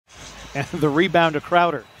And the rebound to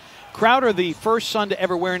Crowder. Crowder, the first son to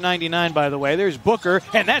ever wear 99, by the way. There's Booker,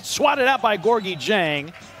 and that's swatted out by Gorgui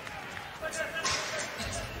Dieng.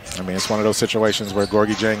 I mean, it's one of those situations where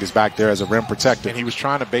Gorgui Dieng is back there as a rim protector, and he was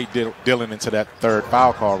trying to bait Dillon into that third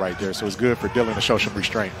foul call right there, so it's good for Dillon to show some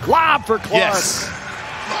restraint. Lob for Clark. Yes.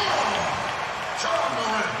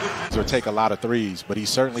 He'll take a lot of threes, but he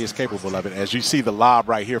certainly is capable of it. As you see the lob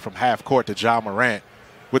right here from half court to Ja Morant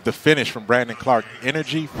with the finish from Brandon Clark.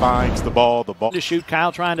 Energy finds the ball. To shoot,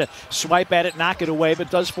 Kyle trying to swipe at it, knock it away, but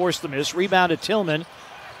does force the miss. Rebound to Tillman.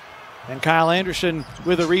 And Kyle Anderson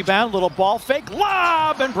with a rebound, little ball fake,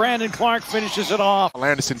 lob, and Brandon Clark finishes it off. Kyle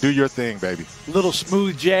Anderson, do your thing, baby. Little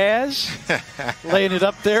smooth jazz, laying it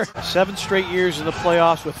up there. 7 straight years in the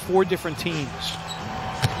playoffs with 4 different teams.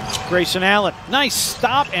 Grayson Allen, nice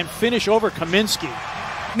stop and finish over Kaminsky.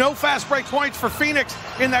 No fast break points for Phoenix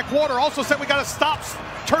in that quarter. Also said we got to stop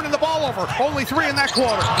turning the ball over. Only 3 in that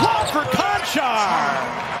quarter. Lob for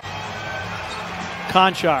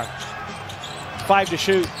Conchar. 5 to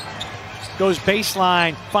shoot. Goes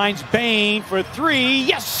baseline, finds Bain for 3.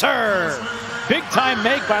 Yes, sir! Big time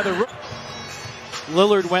make by the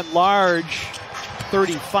Lillard went large.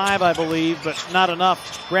 35, I believe, but not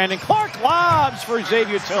enough. Brandon Clark lobs for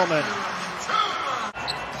Xavier Tillman.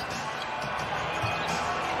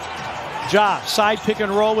 Ja, side pick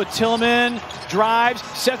and roll with Tillman. Drives,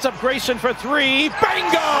 sets up Grayson for 3.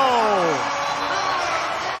 Bingo!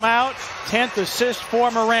 Out, 10th assist for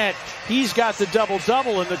Morant. He's got the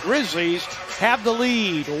double-double, and the Grizzlies have the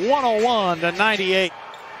lead, 101-98.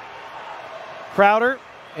 Crowder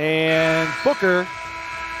and Booker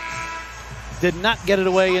did not get it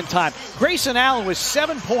away in time. Grayson Allen with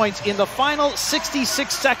 7 points in the final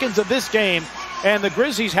 66 seconds of this game, and the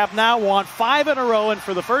Grizzlies have now won 5 in a row, and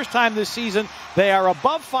for the first time this season, they are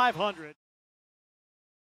above 500.